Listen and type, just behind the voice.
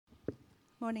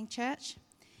Morning, church.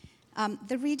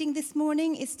 The reading this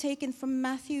morning is taken from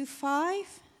Matthew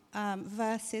 5,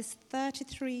 verses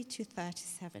 33 to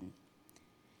 37.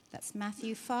 That's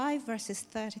Matthew 5, verses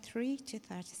 33 to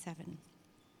 37.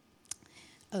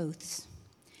 Oaths.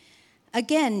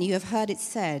 Again, you have heard it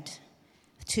said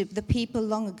to the people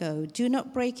long ago, do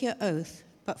not break your oath,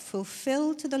 but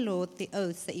fulfill to the Lord the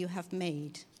oaths that you have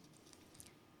made.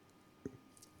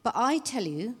 But I tell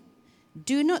you,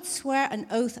 do not swear an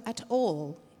oath at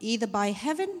all, either by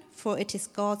heaven, for it is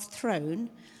God's throne,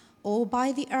 or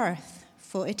by the earth,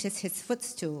 for it is his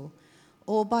footstool,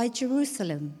 or by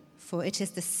Jerusalem, for it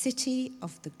is the city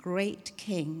of the great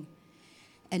King.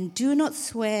 And do not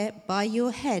swear by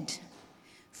your head,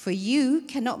 for you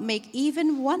cannot make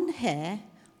even one hair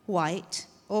white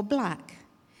or black.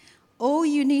 All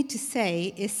you need to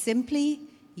say is simply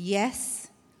yes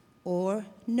or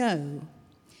no.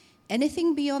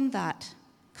 Anything beyond that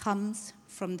comes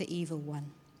from the evil one.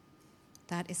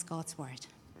 That is God's word.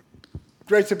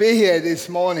 Great to be here this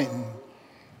morning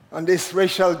on this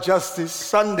Racial Justice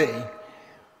Sunday,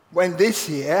 when this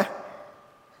year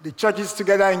the churches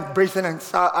together in Britain and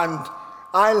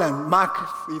Ireland mark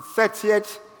the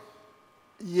 30th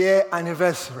year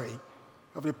anniversary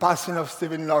of the passing of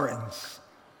Stephen Lawrence.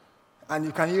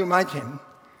 And can you imagine,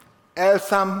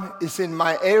 Eltham is in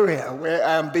my area where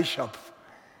I am bishop.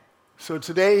 So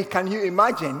today, can you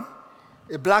imagine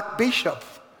a black bishop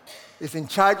is in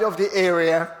charge of the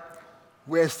area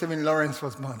where Stephen Lawrence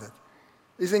was murdered?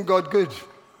 Isn't God good?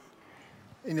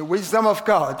 In the wisdom of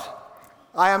God,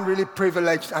 I am really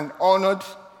privileged and honored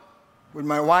with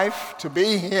my wife to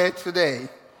be here today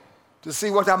to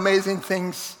see what amazing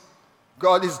things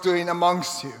God is doing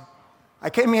amongst you.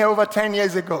 I came here over 10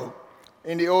 years ago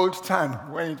in the old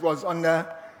time when it was under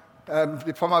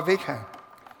the former vicar.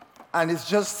 And it's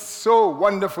just so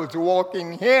wonderful to walk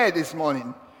in here this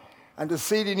morning and to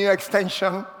see the new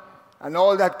extension and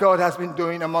all that God has been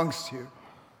doing amongst you.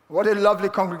 What a lovely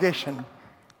congregation.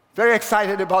 Very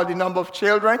excited about the number of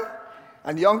children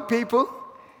and young people.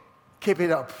 Keep it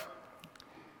up.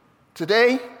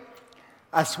 Today,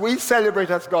 as we celebrate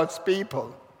as God's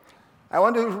people, I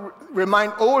want to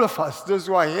remind all of us, those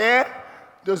who are here,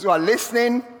 those who are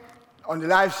listening on the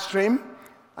live stream,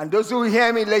 and those who will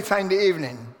hear me later in the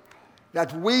evening,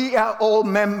 that we are all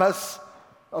members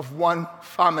of one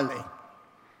family.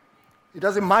 It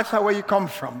doesn't matter where you come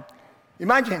from.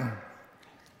 Imagine,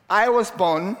 I was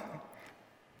born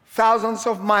thousands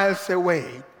of miles away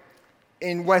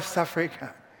in West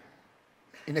Africa,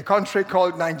 in a country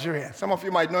called Nigeria. Some of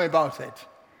you might know about it.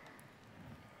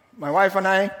 My wife and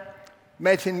I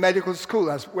met in medical school,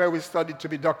 where we studied to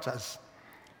be doctors.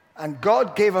 And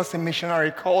God gave us a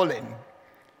missionary calling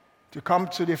to come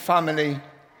to the family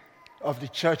of the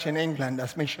church in England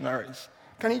as missionaries.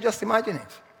 Can you just imagine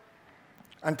it?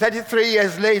 And 33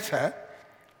 years later,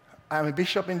 I'm a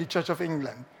bishop in the Church of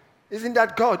England. Isn't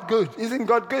that God good? Isn't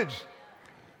God good?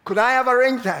 Could I have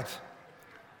arranged that?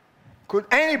 Could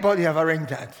anybody have arranged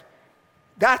that?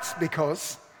 That's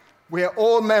because we are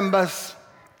all members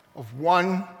of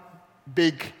one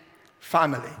big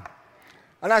family.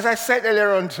 And as I said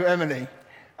earlier on to Emily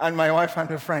and my wife and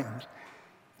her friend,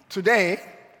 today,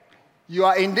 you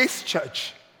are in this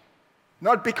church,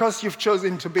 not because you've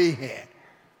chosen to be here.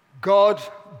 God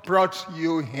brought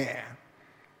you here.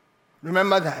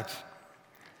 Remember that.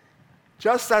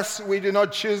 Just as we do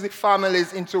not choose the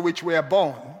families into which we are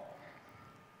born,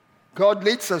 God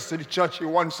leads us to the church he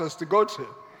wants us to go to.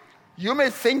 You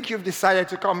may think you've decided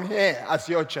to come here as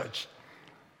your church,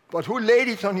 but who laid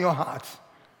it on your heart,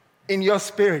 in your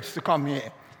spirit, to come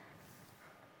here?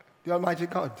 The Almighty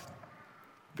God.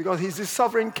 Because he's the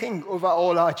sovereign king over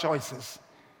all our choices.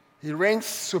 He reigns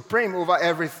supreme over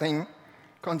everything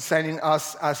concerning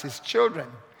us as his children.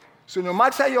 So no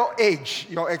matter your age,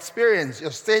 your experience,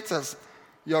 your status,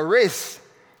 your race,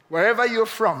 wherever you're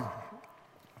from,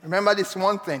 remember this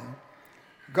one thing.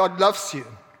 God loves you.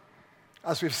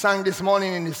 As we've sang this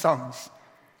morning in the songs,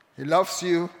 he loves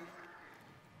you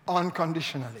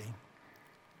unconditionally.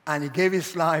 And he gave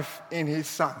his life in his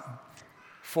Son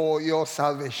for your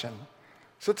salvation.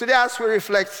 So today, as we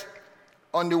reflect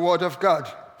on the Word of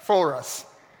God for us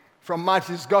from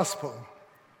Matthew's Gospel,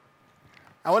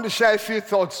 I want to share a few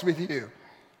thoughts with you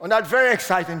on that very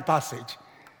exciting passage.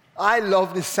 I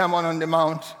love the Sermon on the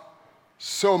Mount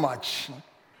so much.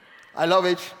 I love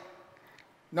it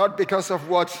not because of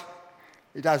what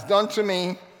it has done to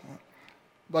me,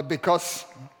 but because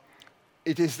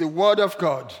it is the Word of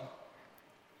God.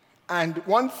 And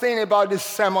one thing about this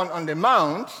Sermon on the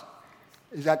Mount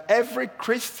is that every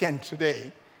Christian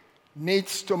today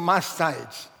needs to master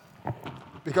it,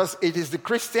 because it is the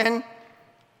Christian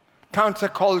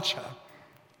counterculture,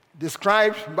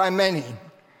 described by many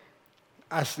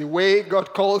as the way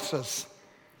God calls us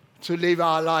to live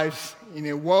our lives in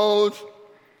a world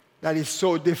that is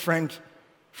so different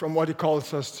from what he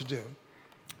calls us to do.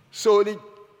 So the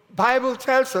Bible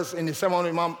tells us in the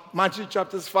Sermon on Matthew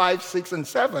chapters 5, 6, and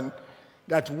 7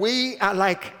 that we are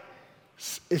like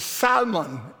a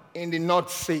salmon in the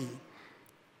North Sea,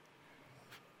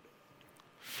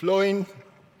 flowing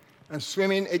and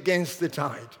swimming against the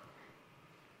tide.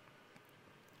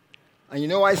 And you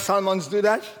know why salmons do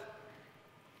that?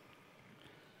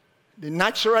 They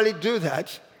naturally do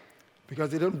that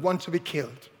because they don't want to be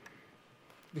killed.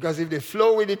 Because if they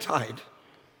flow with the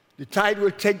tide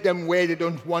will take them where they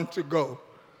don't want to go,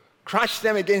 crash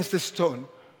them against a stone,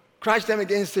 crash them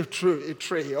against a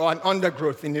tree or an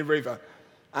undergrowth in the river,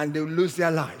 and they'll lose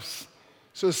their lives.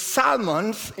 So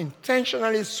salmons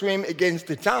intentionally swim against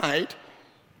the tide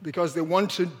because they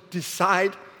want to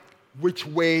decide which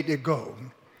way they go.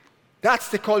 That's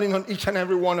the calling on each and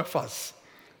every one of us.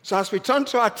 So as we turn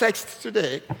to our text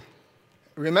today,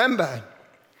 remember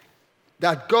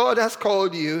that God has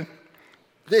called you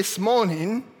this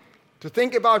morning to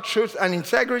think about truth and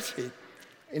integrity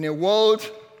in a world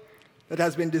that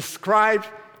has been described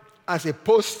as a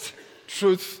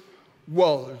post-truth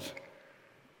world.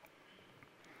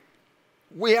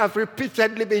 We have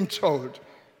repeatedly been told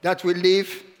that we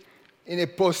live in a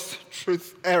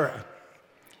post-truth era.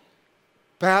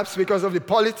 Perhaps because of the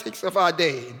politics of our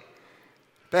day,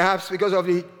 perhaps because of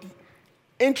the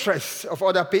interests of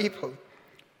other people.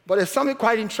 But there's something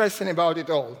quite interesting about it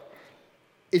all.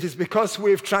 It is because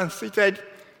we've transited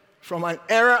from an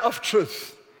era of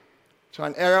truth to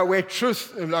an era where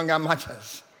truth no longer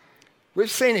matters.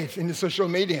 We've seen it in the social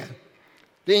media,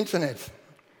 the internet,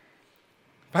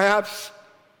 perhaps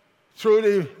through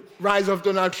the rise of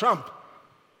Donald Trump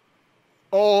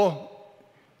or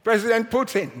President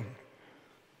Putin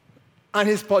and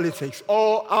his politics,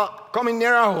 or coming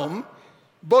nearer home,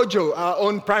 Bojo, our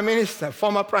own prime minister,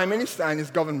 former prime minister, and his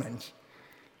government,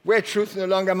 where truth no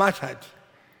longer mattered.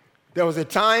 There was a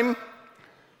time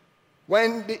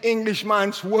when the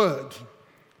Englishman's word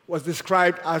was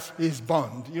described as his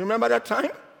bond. You remember that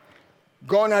time?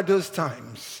 Gone are those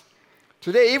times.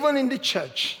 Today, even in the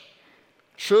church,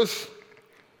 truth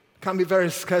can be very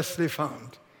scarcely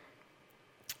found.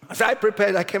 As I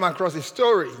prepared, I came across a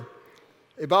story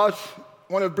about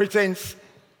one of Britain's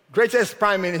greatest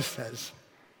prime ministers,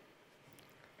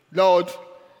 Lord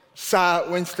Sir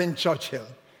Winston Churchill.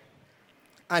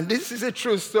 And this is a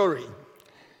true story,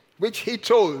 which he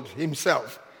told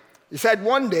himself. He said,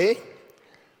 one day,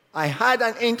 I had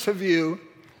an interview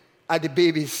at the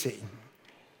BBC.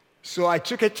 So I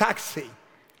took a taxi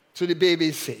to the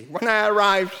BBC. When I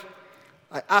arrived,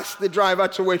 I asked the driver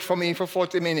to wait for me for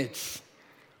 40 minutes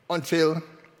until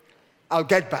I'll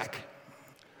get back.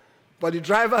 But the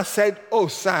driver said, "Oh,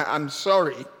 sir, I'm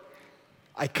sorry.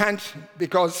 I can't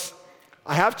because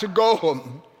I have to go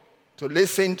home to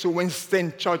listen to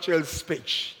Winston Churchill's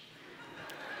speech."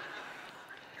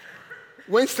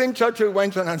 Winston Churchill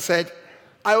went on and said,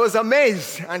 "I was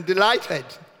amazed and delighted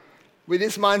with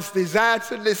this man's desire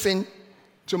to listen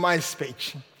to my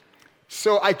speech.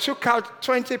 So I took out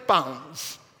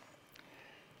 £20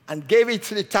 and gave it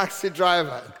to the taxi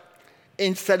driver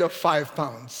instead of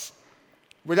 £5,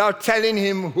 without telling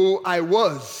him who I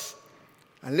was."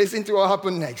 And listen to what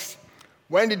happened next.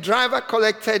 When the driver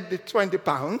collected the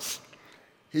 £20,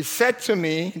 he said to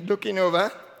me, looking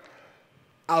over,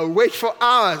 "I'll wait for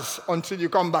hours until you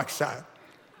come back, sir,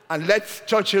 and let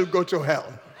Churchill go to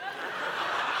hell."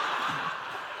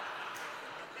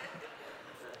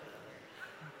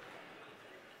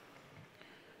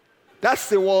 That's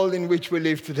the world in which we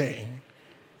live today.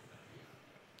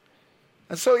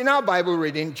 And so in our Bible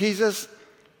reading, Jesus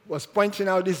was pointing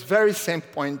out this very same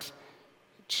point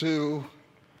to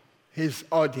his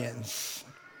audience.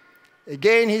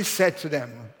 Again, he said to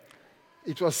them,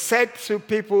 it was said to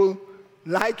people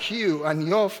like you and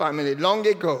your family long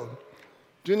ago,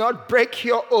 "Do not break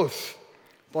your oath,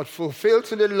 but fulfill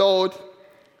to the Lord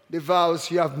the vows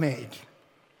you have made."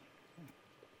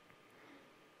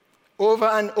 Over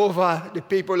and over, the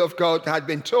people of God had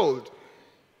been told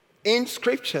in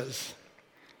scriptures,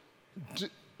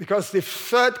 because the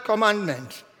third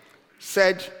commandment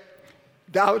said,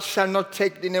 "Thou shalt not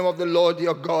take the name of the Lord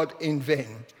your God in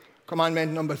vain."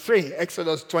 Commandment number 3,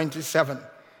 Exodus 27.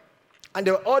 And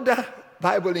there were other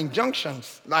Bible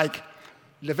injunctions like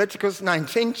Leviticus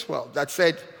 19:12 that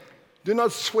said, "Do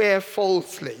not swear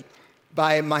falsely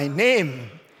by my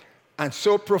name and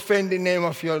so profane the name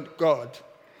of your God.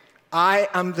 I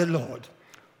am the Lord."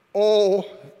 Or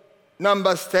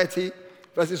Numbers 30,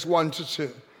 verses 1 to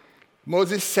 2.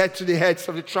 Moses said to the heads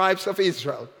of the tribes of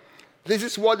Israel, "This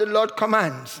is what the Lord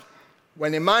commands.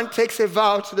 When a man takes a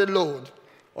vow to the Lord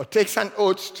or takes an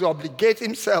oath to obligate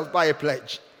himself by a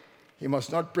pledge, he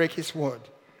must not break his word,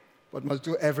 but must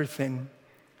do everything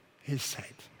he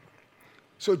said."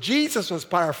 So Jesus was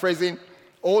paraphrasing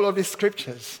all of the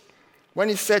scriptures when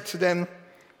he said to them,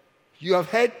 "You have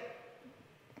heard,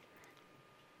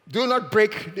 do not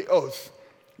break the oath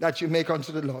that you make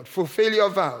unto the Lord. Fulfill your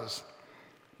vows."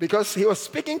 Because he was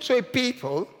speaking to a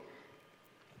people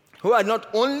who had not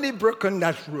only broken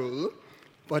that rule,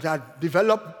 but had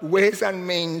developed ways and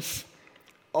means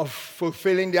of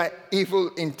fulfilling their evil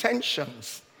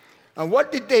intentions. And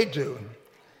what did they do?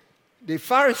 The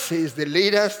Pharisees, the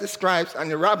leaders, the scribes,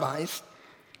 and the rabbis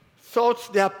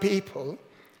taught their people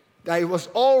that it was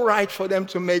all right for them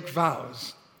to make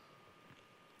vows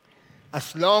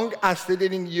as long as they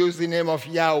didn't use the name of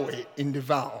Yahweh in the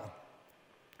vow.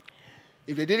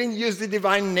 If they didn't use the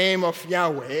divine name of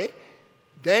Yahweh,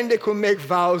 then they could make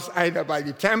vows either by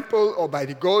the temple or by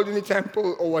the gold in the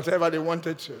temple or whatever they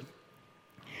wanted to.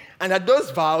 And that those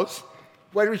vows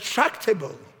were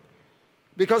retractable,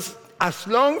 because as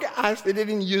long as they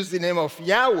didn't use the name of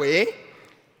Yahweh,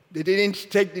 they didn't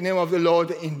take the name of the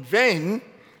Lord in vain,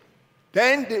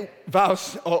 then the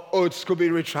vows or oaths could be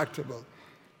retractable.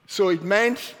 So it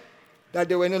meant that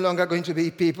they were no longer going to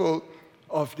be people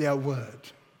of their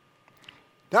word.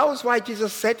 That was why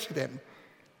Jesus said to them,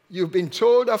 "You've been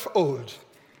told of old,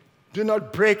 do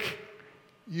not break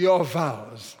your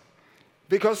vows."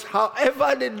 Because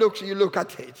however you look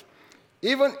at it,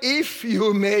 even if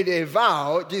you made a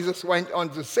vow, Jesus went on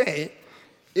to say,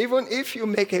 even if you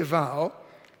make a vow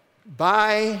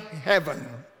by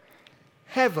heaven,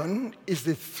 heaven is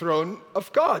the throne of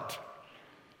God.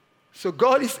 So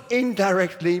God is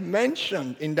indirectly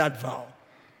mentioned in that vow.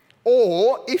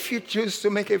 Or if you choose to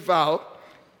make a vow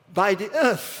by the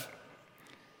earth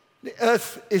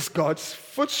is God's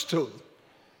footstool.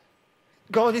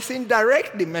 God is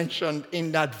indirectly mentioned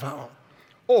in that vow.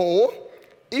 Or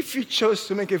if you chose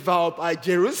to make a vow by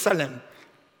Jerusalem,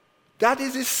 that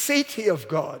is the city of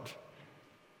God.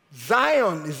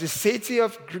 Zion is the city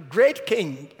of great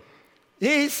King.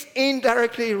 He is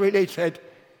indirectly related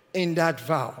in that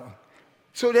vow.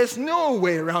 So there's no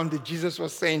way around it. Jesus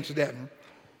was saying to them,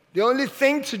 the only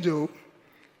thing to do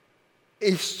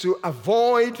is to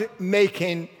avoid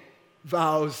making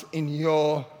vows in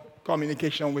your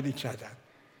communication with each other.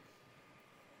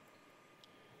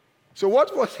 So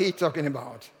what was he talking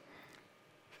about?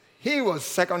 He was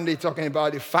secondly talking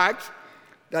about the fact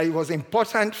that it was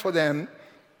important for them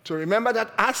to remember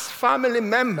that as family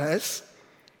members,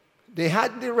 they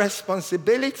had the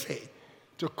responsibility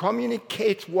to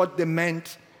communicate what they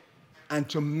meant and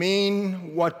to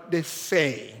mean what they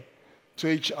say to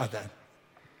each other,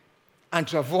 and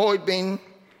to avoid being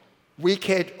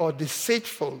wicked or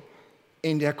deceitful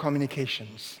in their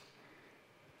communications.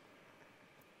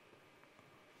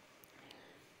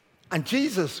 And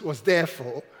Jesus was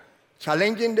therefore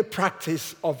challenging the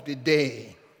practice of the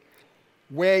day,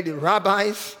 where the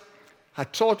rabbis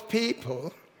had taught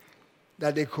people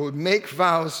that they could make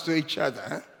vows to each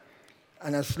other,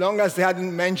 and as long as they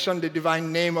hadn't mentioned the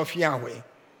divine name of Yahweh,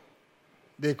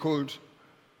 they could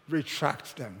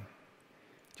retract them.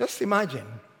 Just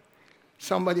imagine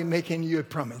somebody making you a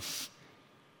promise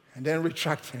and then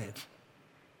retracting it.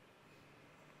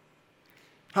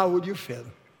 How would you feel?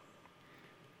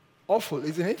 Awful,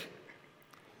 isn't it?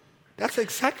 That's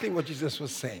exactly what Jesus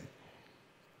was saying.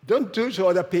 Don't do to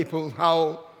other people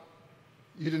how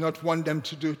you do not want them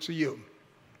to do to you.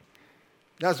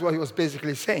 That's what he was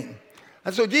basically saying.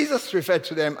 And so Jesus referred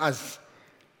to them as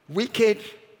wicked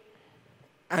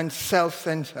and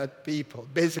self-centered people,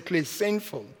 basically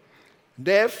sinful.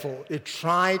 Therefore, they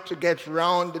tried to get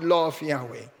around the law of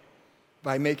Yahweh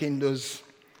by making those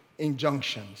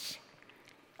injunctions.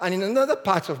 And in another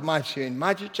part of Matthew, in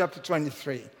Matthew chapter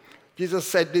 23, Jesus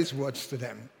said these words to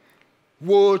them: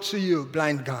 "Woe to you,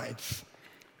 blind guides!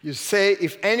 You say,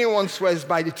 if anyone swears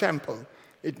by the temple,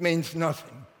 it means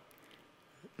nothing."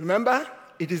 Remember,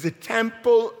 it is the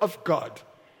temple of God.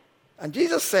 And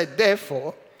Jesus said,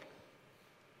 therefore,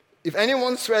 if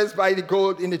anyone swears by the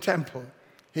gold in the temple,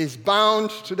 he is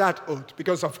bound to that oath,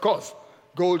 because, of course,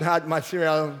 gold had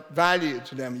material value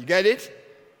to them. You get it?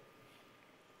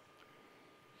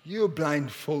 "You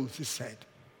blind fools," he said,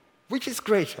 "which is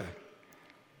greater,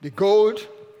 the gold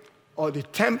or the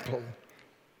temple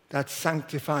that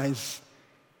sanctifies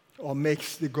or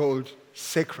makes the gold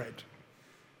sacred?"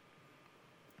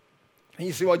 And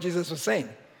you see what Jesus was saying?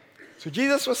 So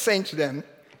Jesus was saying to them,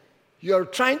 you are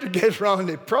trying to get around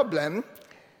a problem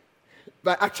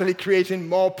by actually creating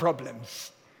more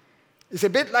problems. It's a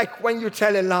bit like when you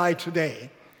tell a lie today.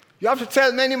 You have to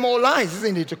tell many more lies,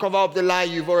 isn't it, to cover up the lie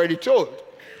you've already told.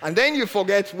 And then you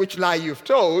forget which lie you've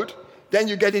told. Then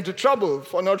you get into trouble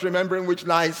for not remembering which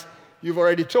lies you've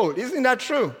already told. Isn't that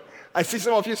true? I see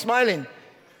some of you smiling.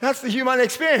 That's the human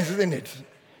experience, isn't it?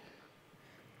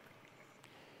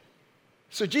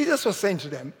 So Jesus was saying to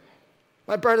them,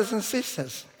 my brothers and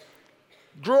sisters,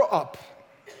 grow up.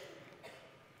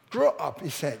 Grow up, he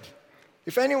said.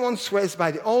 If anyone swears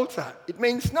by the altar, it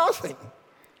means nothing.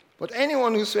 But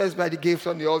anyone who swears by the gift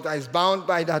on the altar is bound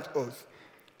by that oath.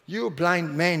 You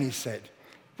blind men, he said,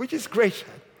 which is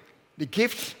greater, the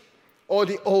gift or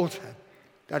the altar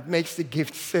that makes the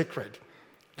gift sacred?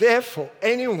 Therefore,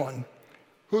 anyone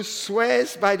who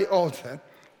swears by the altar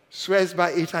swears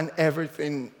by it and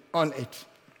everything on it.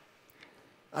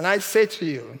 And I say to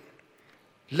you,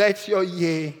 let your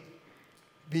yea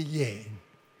be yea,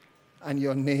 and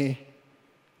your nay,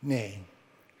 nay.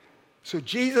 So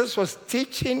Jesus was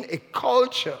teaching a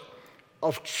culture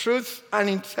of truth and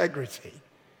integrity.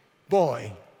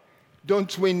 Boy,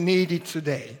 don't we need it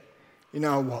today in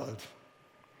our world.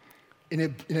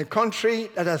 In a country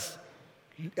that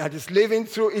is living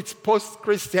through its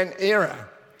post-Christian era.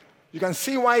 You can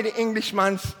see why the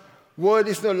Englishman's word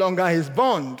is no longer his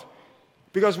bond.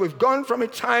 Because we've gone from a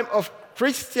time of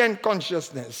Christian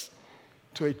consciousness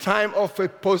to a time of a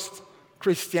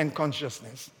post-Christian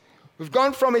consciousness. We've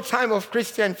gone from a time of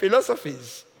Christian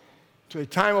philosophies to a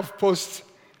time of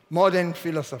post-modern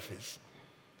philosophies.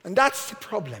 And that's the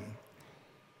problem.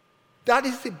 That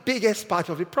is the biggest part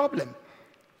of the problem.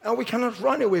 And we cannot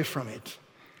run away from it.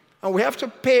 And we have to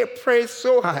pray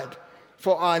so hard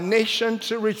for our nation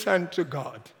to return to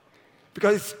God.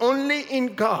 Because it's only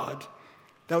in God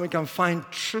that we can find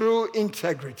true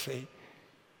integrity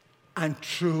and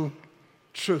true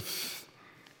truth.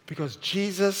 Because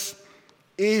Jesus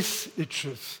is the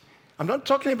truth. I'm not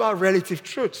talking about relative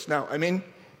truths now. I mean,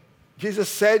 Jesus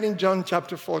said in John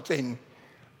chapter 14,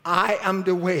 I am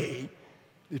the way,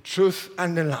 the truth,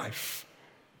 and the life.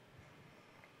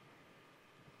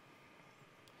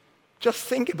 Just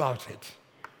think about it.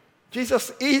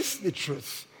 Jesus is the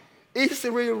truth. Is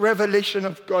the real revelation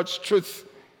of God's truth.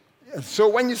 And so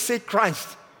when you see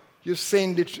Christ, you've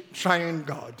seen the triune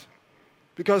God.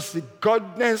 Because the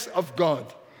godness of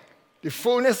God, the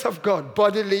fullness of God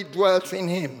bodily dwelt in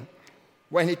him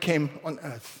when he came on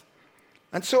earth.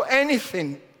 And so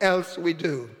anything else we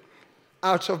do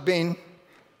out of being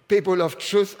people of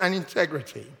truth and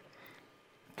integrity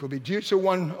could be due to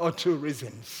one or two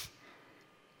reasons.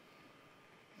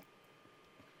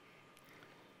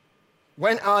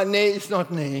 When our nay is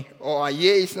not nay, or our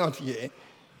yea is not yea,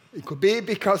 it could be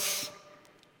because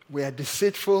we are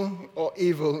deceitful or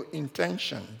evil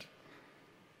intentioned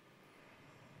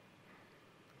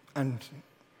and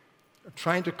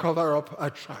trying to cover up our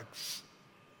tracks.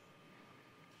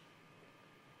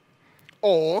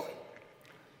 Or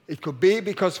it could be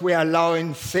because we are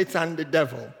allowing Satan, the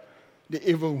devil, the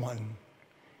evil one,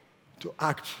 to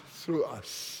act through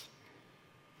us.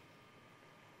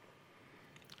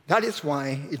 That is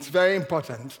why it's very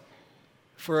important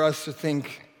for us to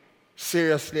think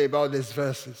seriously about these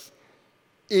verses,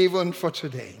 even for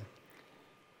today.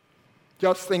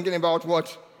 Just thinking about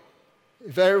what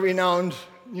a very renowned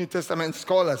New Testament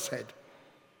scholar said,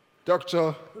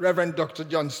 Reverend Dr.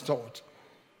 John Stott.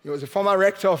 He was a former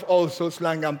rector of All Souls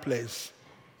Langham Place.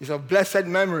 He's of blessed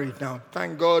memory now.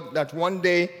 Thank God that one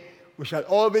day we shall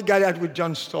all be gathered with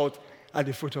John Stott at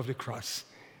the foot of the cross.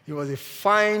 He was a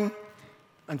fine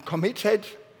and committed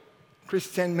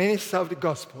Christian minister of the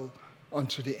gospel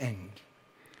unto the end.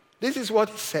 This is what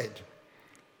he said,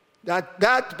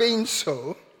 that being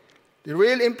so, the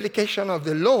real implication of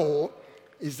the law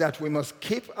is that we must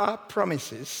keep our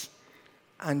promises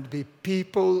and be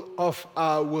people of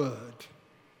our word.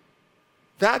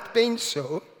 That being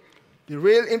so, the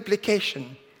real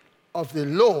implication of the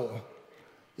law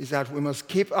is that we must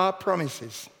keep our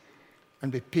promises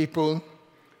and be people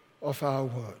of our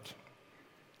word.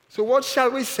 So what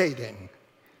shall we say then?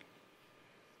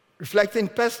 Reflecting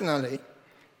personally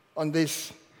on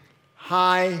this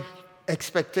high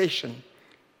expectation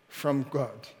from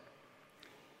God.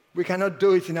 We cannot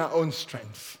do it in our own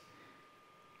strength.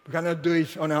 We cannot do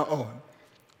it on our own.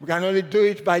 We can only do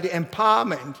it by the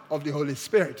empowerment of the Holy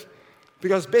Spirit.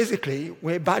 Because basically,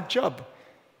 we're a bad job.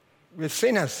 We're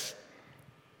sinners.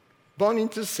 Born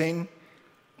into sin,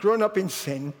 grown up in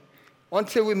sin.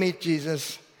 Until we meet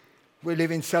Jesus, we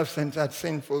live in self-centered,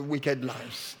 sinful, wicked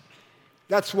lives.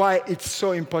 That's why it's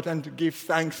so important to give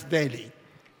thanks daily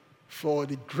for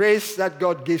the grace that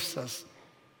God gives us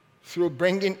through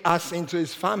bringing us into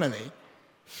his family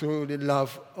through the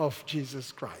love of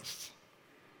Jesus Christ.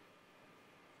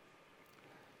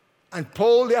 And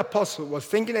Paul the apostle was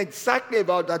thinking exactly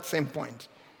about that same point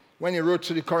when he wrote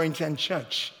to the Corinthian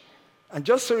church. And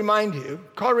just to remind you,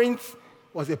 Corinth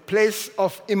was a place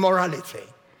of immorality.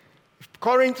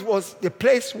 Corinth was the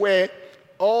place where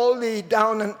all the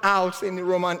down and outs in the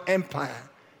Roman Empire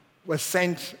were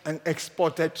sent and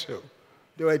exported to.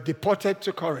 They were deported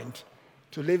to Corinth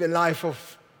to live a life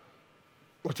of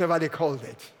whatever they called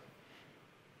it.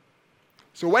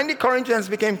 So when the Corinthians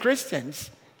became Christians,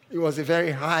 it was a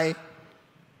very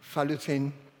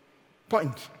highfalutin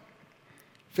point.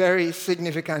 Very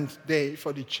significant day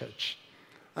for the church.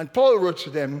 And Paul wrote to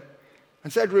them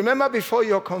and said, remember before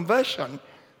your conversion,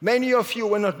 many of you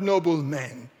were not noble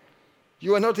men.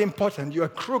 You were not important. You were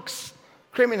crooks,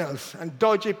 criminals, and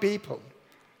dodgy people,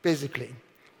 basically.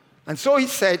 And so he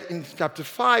said in chapter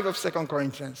 5 of 2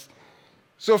 Corinthians,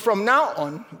 so from now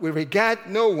on, we regard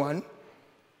no one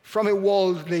from a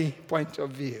worldly point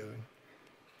of view.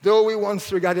 Though we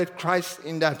once regarded Christ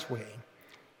in that way,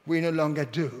 we no longer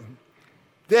do.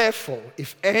 Therefore,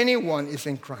 if anyone is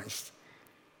in Christ,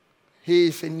 he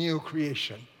is a new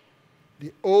creation.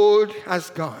 The old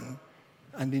has gone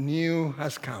and the new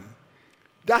has come.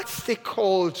 That's the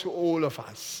call to all of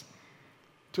us,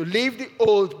 to leave the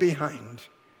old behind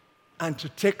and to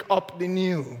take up the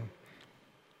new,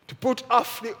 to put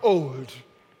off the old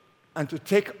and to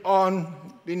take on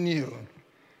the new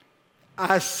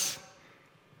as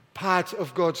part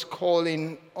of God's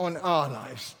calling on our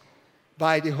lives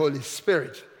by the Holy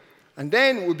Spirit. And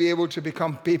then we'll be able to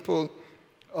become people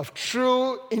of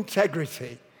true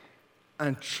integrity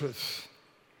and truth.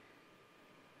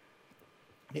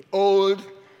 The old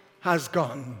has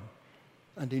gone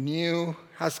and the new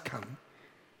has come.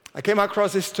 I came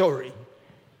across a story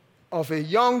of a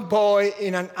young boy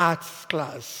in an arts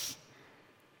class.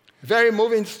 A very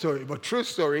moving story, but true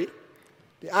story.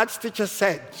 The arts teacher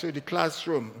said to the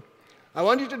classroom, I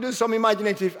want you to do some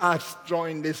imaginative arts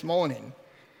drawing this morning.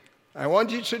 I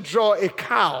want you to draw a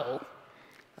cow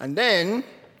and then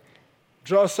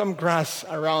draw some grass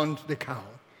around the cow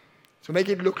to make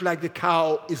it look like the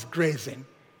cow is grazing.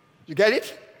 You get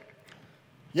it?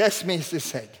 Yes, miss, he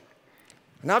said.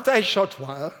 And after a short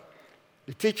while,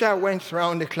 the teacher went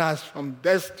around the class from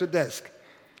desk to desk,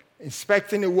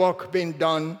 inspecting the work being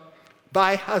done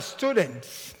by her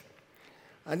students.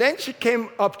 And then she came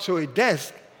up to a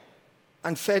desk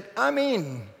and said,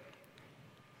 Amin,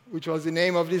 which was the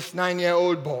name of this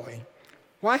 9-year-old boy,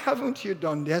 why haven't you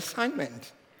done the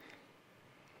assignment?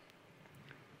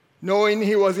 Knowing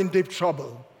he was in deep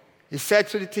trouble, he said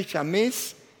to the teacher,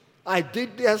 Miss, I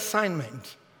did the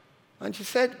assignment. And she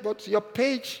said, but your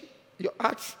page, your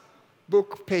art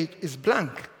book page is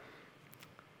blank.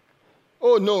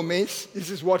 Oh, no, miss,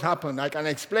 this is what happened. I can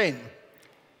explain.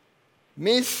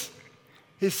 Miss,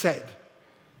 he said,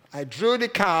 I drew the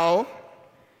cow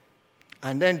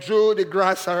and then drew the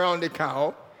grass around the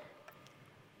cow.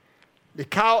 The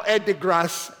cow ate the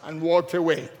grass and walked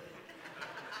away.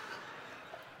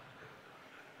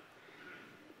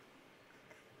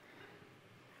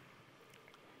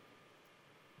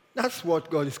 That's what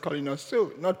God is calling us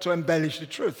to, not to embellish the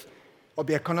truth or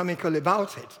be economical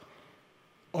about it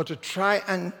or to try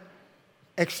and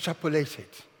extrapolate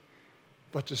it,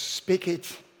 but to speak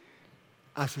it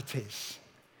as it is.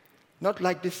 Not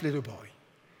like this little boy.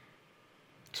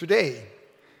 Today,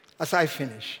 as I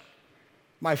finish,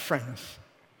 my friends,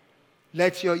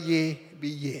 let your yea be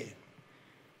yea.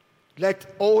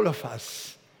 Let all of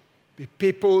us be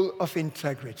people of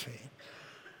integrity,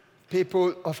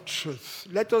 people of truth.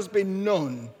 Let us be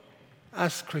known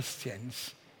as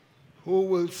Christians who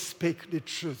will speak the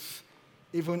truth,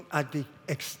 even at the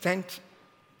extent,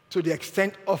 to the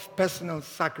extent of personal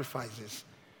sacrifices.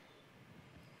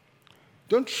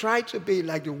 Don't try to be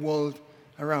like the world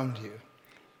around you.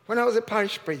 When I was a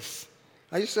parish priest,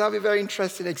 I used to have a very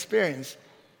interesting experience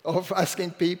of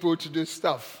asking people to do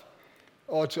stuff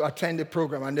or to attend a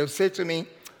program. And they'll say to me,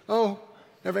 oh,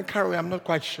 Reverend Caraway, I'm not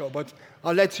quite sure, but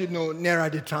I'll let you know nearer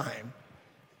the time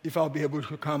if I'll be able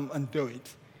to come and do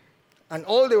it. And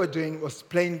all they were doing was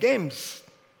playing games.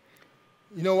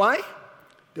 You know why?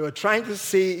 They were trying to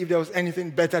see if there was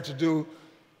anything better to do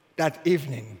that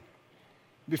evening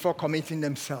before committing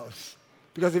themselves.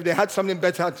 Because if they had something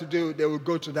better to do, they would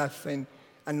go to that thing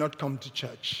and not come to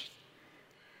church.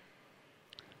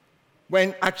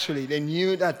 When actually they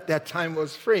knew that their time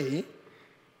was free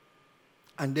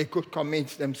and they could commit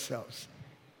themselves.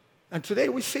 And today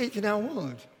we see it in our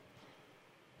world.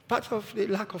 Part of the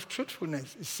lack of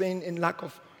truthfulness is seen in lack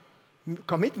of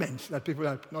commitments that people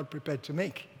are not prepared to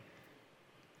make.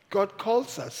 God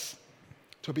calls us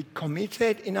to be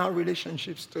committed in our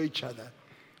relationships to each other,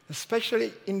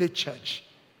 especially in the church,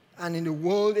 and in the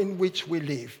world in which we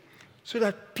live, so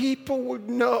that people would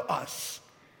know us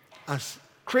as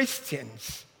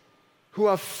Christians who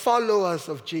are followers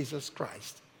of Jesus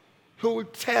Christ, who will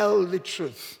tell the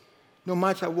truth no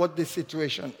matter what the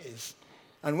situation is.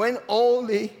 And when all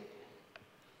the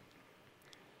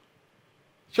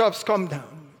jobs come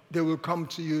down, they will come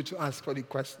to you to ask for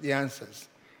the answers.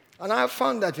 And I have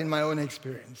found that in my own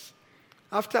experience.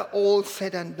 After all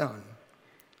said and done,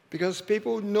 because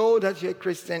people know that you're a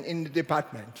Christian in the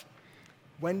department,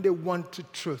 when they want the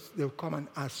truth, they'll come and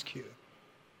ask you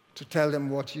to tell them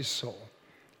what you saw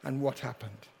and what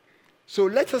happened. So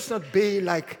let us not be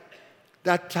like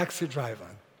that taxi driver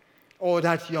or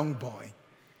that young boy.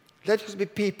 Let us be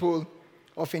people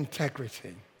of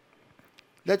integrity.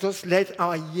 Let us let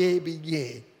our yea be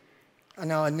yea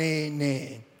and our nay,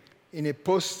 nay in a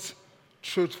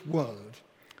post-truth world.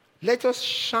 Let us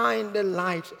shine the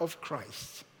light of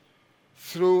Christ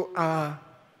through our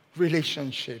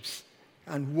relationships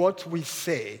and what we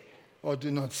say or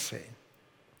do not say.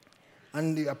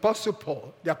 And the Apostle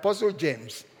Paul, the Apostle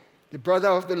James, the brother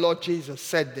of the Lord Jesus,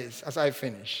 said this as I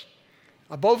finish.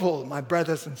 Above all, my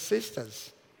brothers and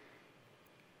sisters,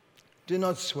 do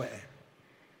not swear,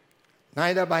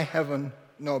 neither by heaven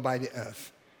nor by the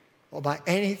earth, or by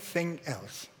anything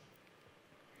else.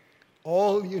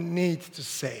 All you need to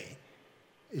say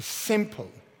is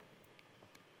simple.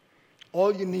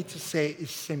 All you need to say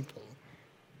is simple.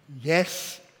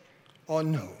 Yes or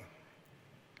no.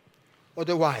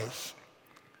 Otherwise,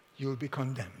 you will be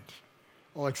condemned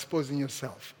or exposing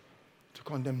yourself to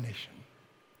condemnation.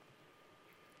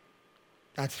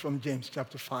 That's from James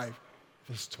chapter 5,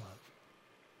 verse 12.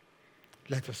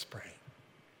 Let us pray.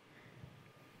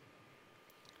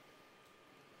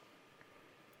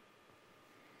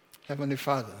 Heavenly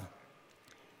Father,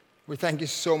 we thank you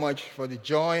so much for the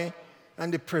joy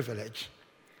and the privilege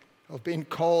of being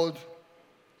called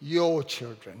your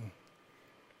children.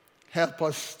 Help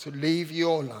us to live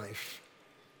your life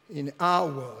in our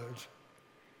world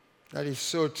that is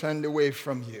so turned away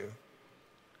from you.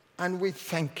 And we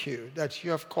thank you that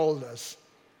you have called us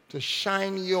to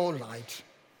shine your light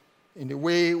in the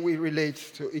way we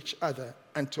relate to each other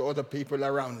and to other people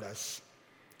around us.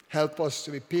 Help us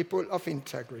to be people of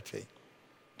integrity,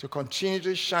 to continue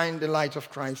to shine the light of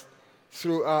Christ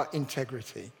through our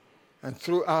integrity and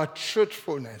through our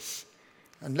truthfulness,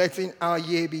 and letting our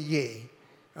yea be yea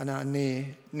and our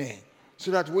nay, nay,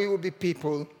 so that we will be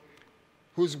people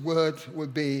whose word will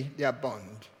be their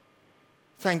bond.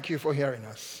 Thank you for hearing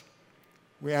us.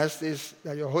 We ask this,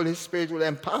 that your Holy Spirit will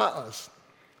empower us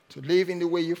to live in the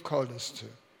way you've called us to.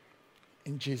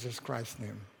 In Jesus Christ's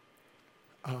name,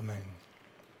 amen.